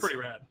puzzles. It's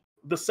pretty rad.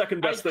 The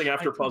second best thing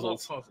after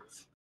puzzles,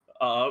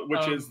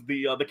 which is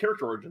the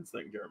character origins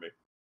thing, Jeremy.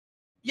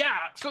 Yeah,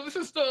 so this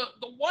is the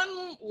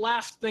one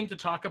last thing to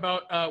talk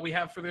about we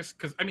have for this,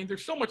 because I mean,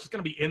 there's so much that's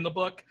going to be in the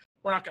book.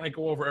 We're not going to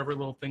go over every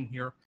little thing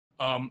here.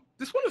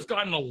 This one has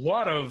gotten a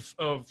lot of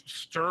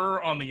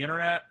stir on the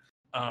internet.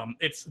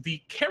 It's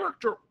the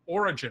character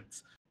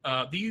origins.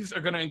 These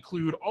are going to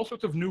include all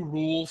sorts of new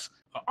rules,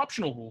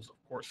 optional rules,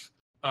 of course,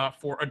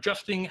 for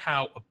adjusting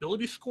how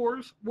ability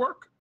scores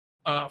work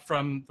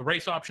from the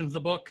race options of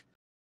the book,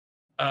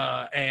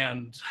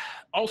 and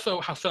also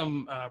how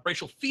some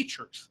racial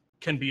features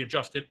can be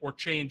adjusted or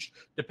changed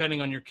depending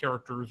on your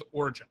character's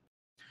origin.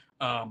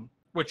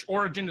 Which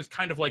origin is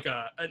kind of like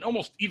an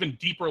almost even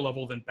deeper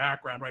level than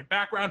background, right?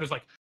 Background is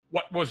like,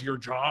 what was your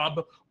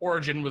job?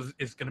 Origin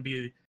is going to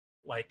be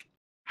like,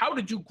 how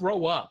did you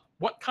grow up?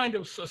 What kind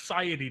of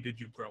society did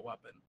you grow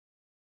up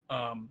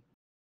in?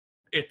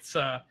 It's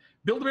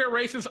Build-A-Bear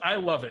races. I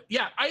love it.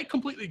 Yeah, I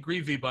completely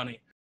agree, V-Bunny.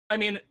 I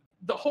mean,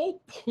 the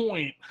whole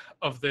point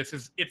of this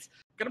is it's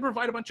going to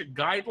provide a bunch of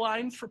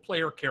guidelines for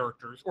player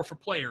characters or for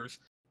players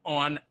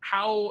on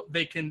how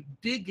they can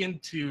dig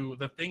into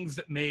the things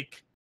that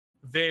make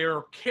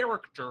their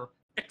character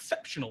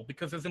exceptional.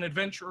 Because as an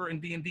adventurer in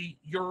D&D,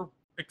 you're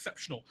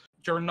exceptional.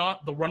 You're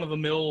not the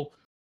run-of-the-mill,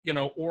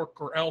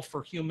 orc or elf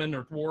or human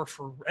or dwarf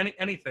or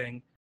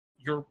anything.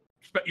 You're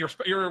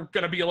going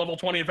to be a level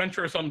 20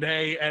 adventurer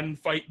someday and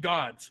fight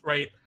gods,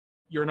 right?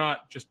 You're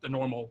not just a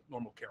normal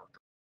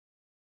character.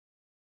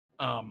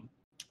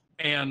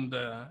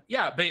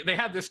 They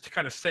had this to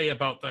kind of say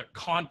about the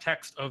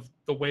context of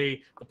the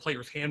way the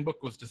player's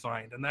handbook was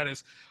designed, and that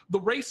is the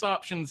race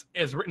options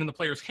as written in the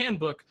player's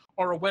handbook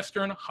are a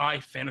Western high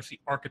fantasy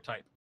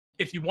archetype.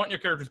 If you want your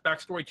character's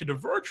backstory to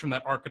diverge from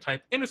that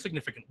archetype in a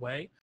significant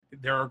way,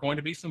 there are going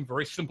to be some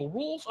very simple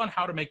rules on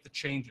how to make the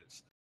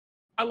changes.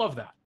 I love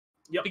that.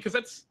 Yep. Because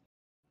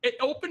it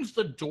opens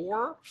the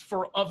door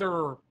for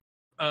other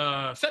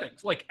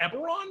settings. Like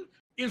Eberron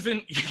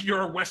isn't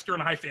your Western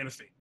high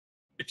fantasy.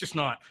 It's just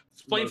not.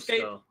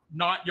 Planescape,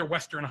 not your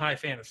Western high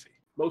fantasy.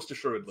 Most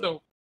assuredly.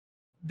 So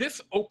this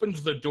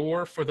opens the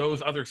door for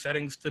those other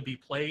settings to be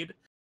played.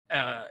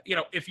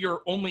 If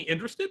you're only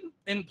interested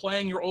in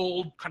playing your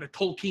old kind of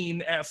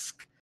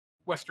Tolkien-esque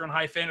Western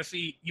high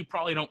fantasy, you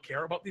probably don't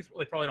care about these.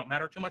 They probably don't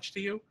matter too much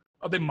to you.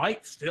 You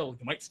might still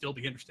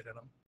be interested in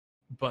them.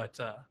 But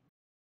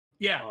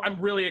I'm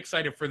really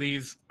excited for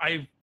these.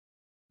 I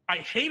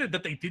hated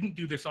that they didn't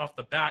do this off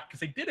the bat, because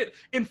they did it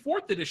in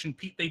 4th edition,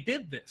 Pete. They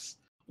did this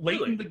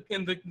late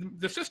in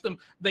the system.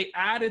 They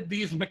added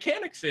these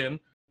mechanics in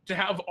to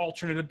have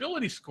alternate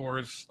ability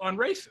scores on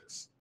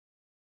races.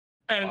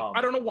 And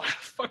I don't know why the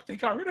fuck they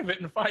got rid of it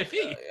in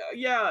 5e.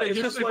 Yeah, They it's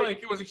just just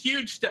like it was a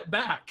huge step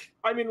back.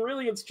 I mean,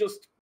 really, it's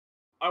just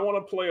I want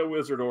to play a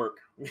wizard orc.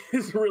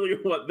 Is really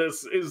what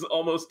this is.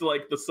 Almost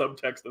like the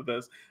subtext of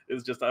this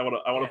is just I want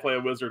to play a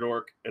wizard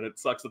orc, and it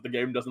sucks that the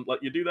game doesn't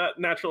let you do that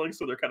naturally.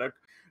 So they're kind of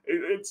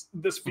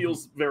this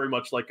feels very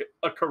much like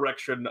a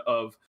correction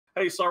of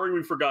hey, sorry,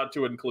 we forgot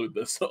to include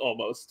this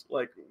almost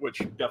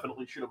which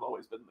definitely should have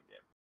always been in the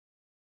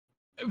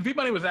game.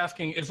 V-Money was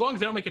asking, as long as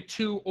they don't make it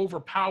too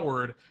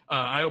overpowered,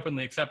 I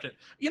openly accept it.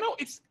 You know,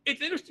 it's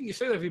interesting you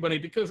say that, V-Money,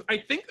 because I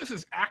think this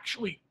is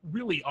actually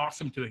really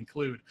awesome to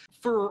include.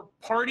 For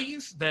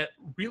parties that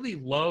really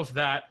love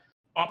that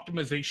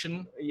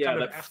optimization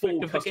kind of that aspect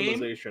full of the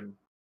customization. game,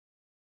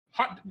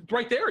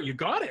 right there, you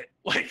got it.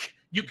 Like,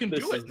 you can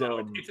do it now.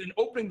 It's an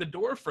opening the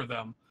door for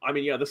them. I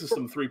mean, yeah, this is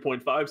some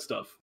 3.5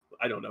 stuff.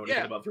 I don't know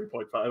anything about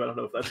 3.5. I don't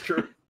know if that's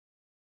true.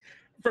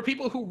 For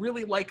people who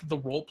really like the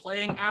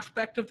role-playing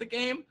aspect of the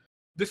game,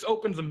 this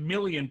opens a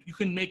million. You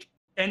can make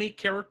any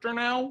character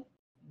now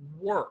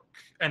work,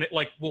 and it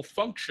will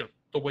function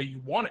the way you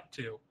want it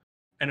to,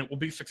 and it will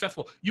be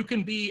successful. You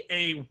can be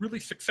a really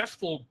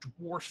successful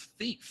dwarf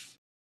thief.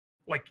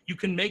 Like, you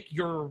can make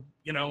your,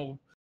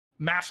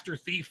 master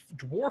thief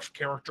dwarf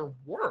character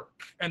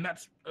work, and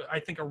that's, I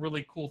think, a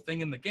really cool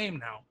thing in the game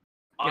now.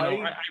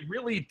 I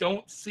really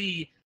don't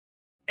see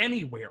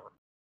anywhere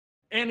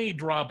any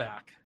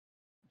drawback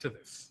to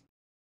this.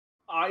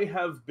 I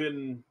have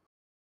been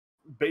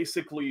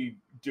basically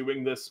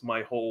doing this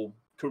my whole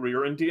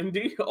career in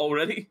D&D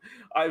already.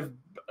 I've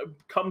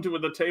come to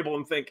the table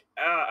and think,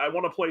 I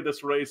want to play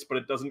this race, but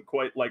it doesn't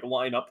quite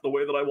line up the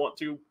way that I want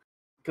to,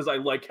 because I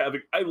like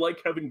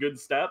having good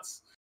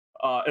stats,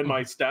 and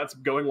my stats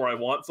going where I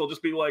want. So I'll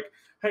just be like,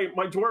 hey,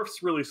 my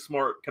dwarf's really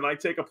smart. Can I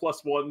take a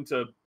 +1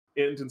 to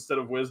int instead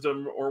of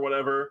wisdom or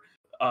whatever?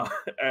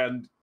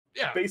 And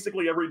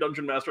basically every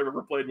dungeon master I've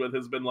ever played with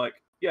has been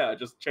like, yeah,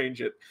 just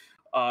change it.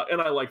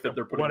 And I like that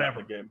they're putting that in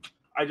the game.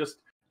 I just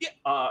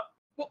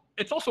well,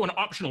 it's also an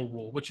optional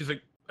rule, which is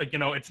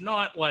it's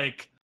not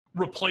like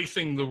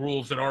replacing the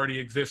rules that already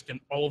exist in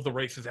all of the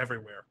races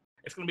everywhere.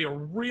 It's going to be a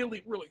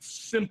really, really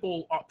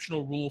simple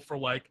optional rule for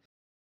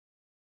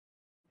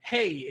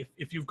hey,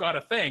 if you've got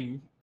a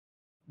thing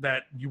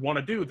that you want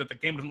to do that the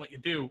game doesn't let you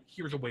do,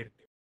 here's a way to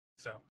do it.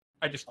 So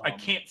I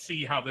can't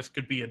see how this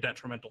could be a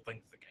detrimental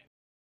thing to the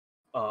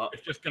game.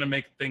 It's just going to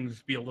make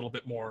things be a little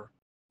bit more,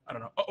 I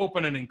don't know,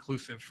 open and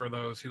inclusive for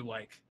those who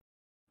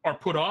are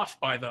put off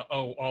by the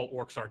all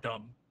orcs are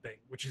dumb thing,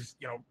 which is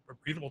a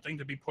reasonable thing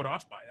to be put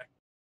off by.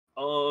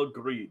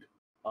 Agreed.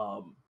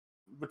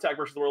 With Tag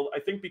vs. the World, I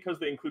think because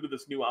they included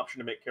this new option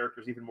to make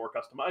characters even more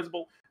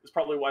customizable is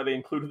probably why they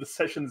included the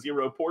Session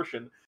 0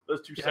 portion.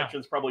 Those two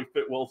sections probably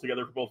fit well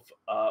together for both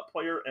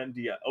player and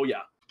DM. Oh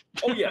yeah.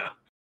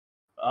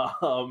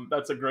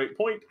 That's a great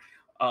point.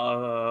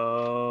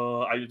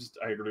 I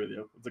agree with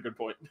you. It's a good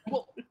point.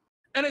 Well,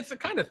 and it's the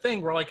kind of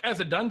thing where, as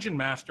a dungeon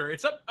master,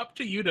 it's up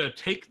to you to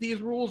take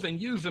these rules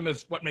and use them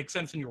as what makes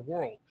sense in your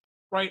world,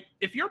 right?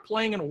 If you're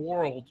playing in a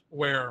world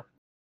where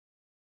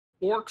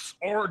orcs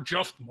are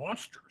just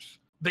monsters,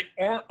 they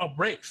aren't a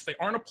race, they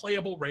aren't a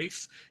playable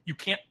race, you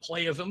can't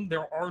play as them,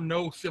 there are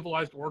no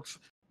civilized orcs,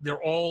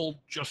 they're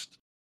all just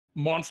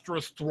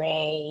monstrous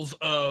thralls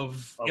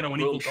of an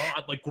evil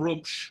god, like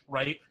Grumsh,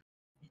 right?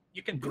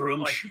 You can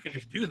you can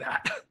just do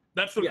that.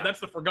 That's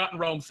the Forgotten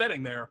Realm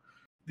setting there.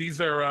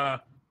 These are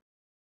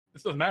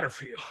this doesn't matter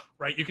for you,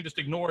 right? You can just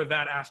ignore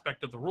that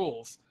aspect of the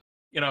rules.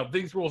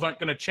 These rules aren't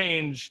going to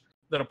change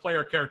that a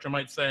player character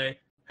might say,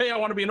 hey, I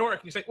want to be an orc.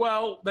 And you say,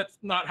 well, that's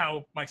not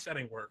how my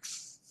setting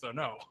works. So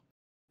no,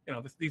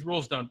 these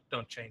rules don't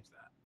change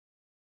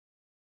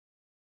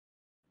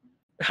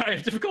that. I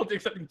have difficulty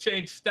accepting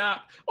change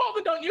stat. Well,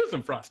 then don't use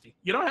them, Frosty.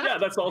 You don't have to. Yeah,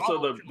 that's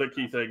also the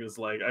key thing is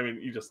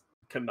you just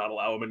cannot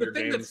allow them in your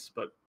games.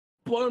 But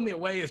blown me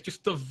away is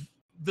just the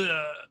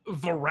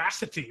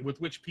veracity with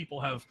which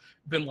people have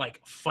been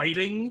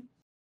fighting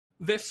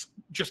this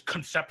just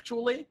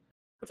conceptually.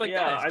 It's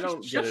guys, I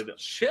don't get it.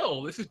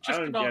 Chill. This is just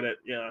I don't get it.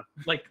 Yeah,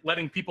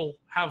 letting people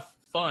have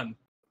fun.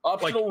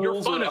 Optional your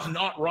rules fun is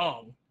not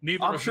wrong.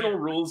 Neither optional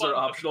rules are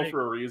optional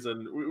for a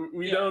reason.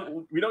 We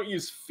don't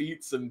use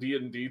feats in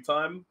D&D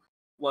time.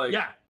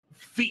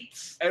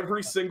 Feats.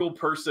 Every single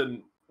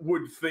person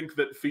would think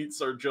that feats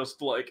are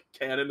just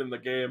canon in the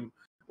game.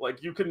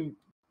 You can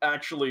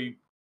actually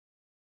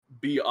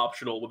be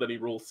optional with any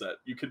rule set.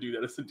 You can do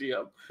that as a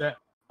DM. Yeah.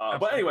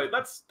 But anyway,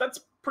 that's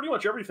pretty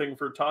much everything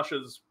for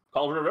Tasha's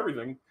Cauldron of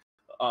Everything.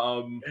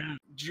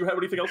 Do you have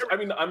anything else? I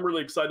mean, I'm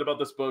really excited about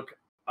this book.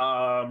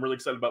 I'm really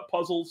excited about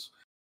puzzles.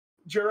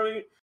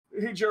 Jeremy,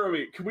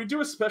 can we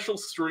do a special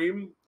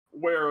stream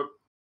where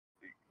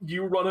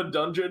you run a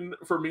dungeon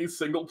for me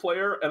single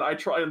player and I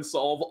try and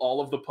solve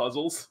all of the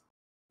puzzles?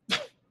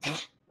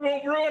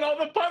 We'll ruin all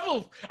the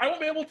puzzles. I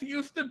won't be able to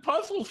use the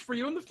puzzles for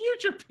you in the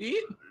future,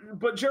 Pete.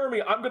 But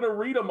Jeremy, I'm going to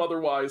read them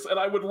otherwise, and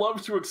I would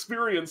love to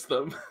experience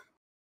them.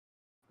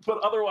 but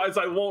otherwise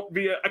I won't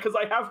be because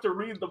I have to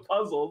read the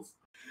puzzles.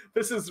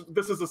 This is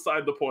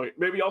aside the point.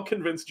 Maybe I'll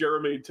convince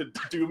Jeremy to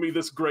do me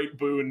this great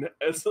boon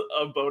as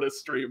a bonus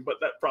stream, but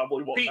that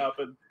probably won't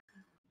happen.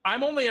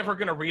 I'm only ever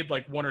going to read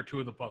like one or two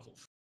of the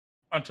puzzles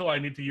until I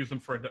need to use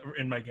them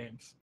in my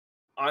games.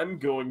 I'm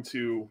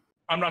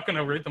not going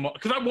to read them all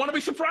because I want to be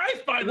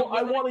surprised by them. Well,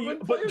 I want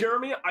to, but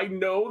Jeremy, I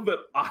know that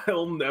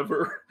I'll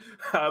never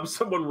have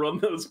someone run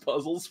those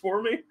puzzles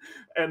for me,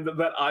 and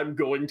that I'm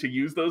going to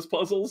use those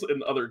puzzles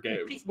in other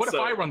games. What if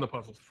I run the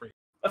puzzles for you?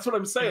 That's what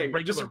I'm saying.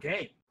 Regular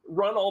game.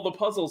 Run all the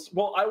puzzles.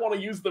 Well, I want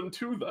to use them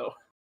too, though.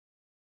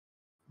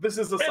 This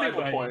is aside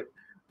the point.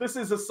 This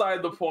is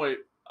aside the point.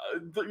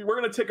 We're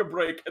going to take a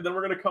break, and then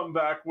we're going to come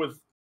back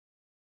with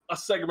a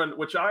segment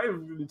which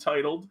I've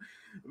entitled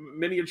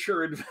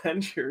Miniature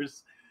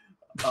Adventures.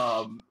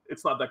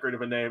 It's not that great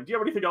of a name. Do you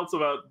have anything else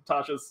about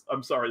Tasha's?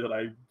 I'm sorry that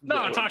I...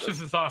 No,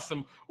 Tasha's is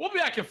awesome. We'll be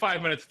back in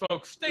 5 minutes,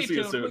 folks. Stay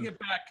tuned. We'll get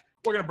back.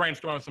 We're going to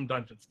brainstorm some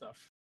dungeon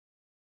stuff.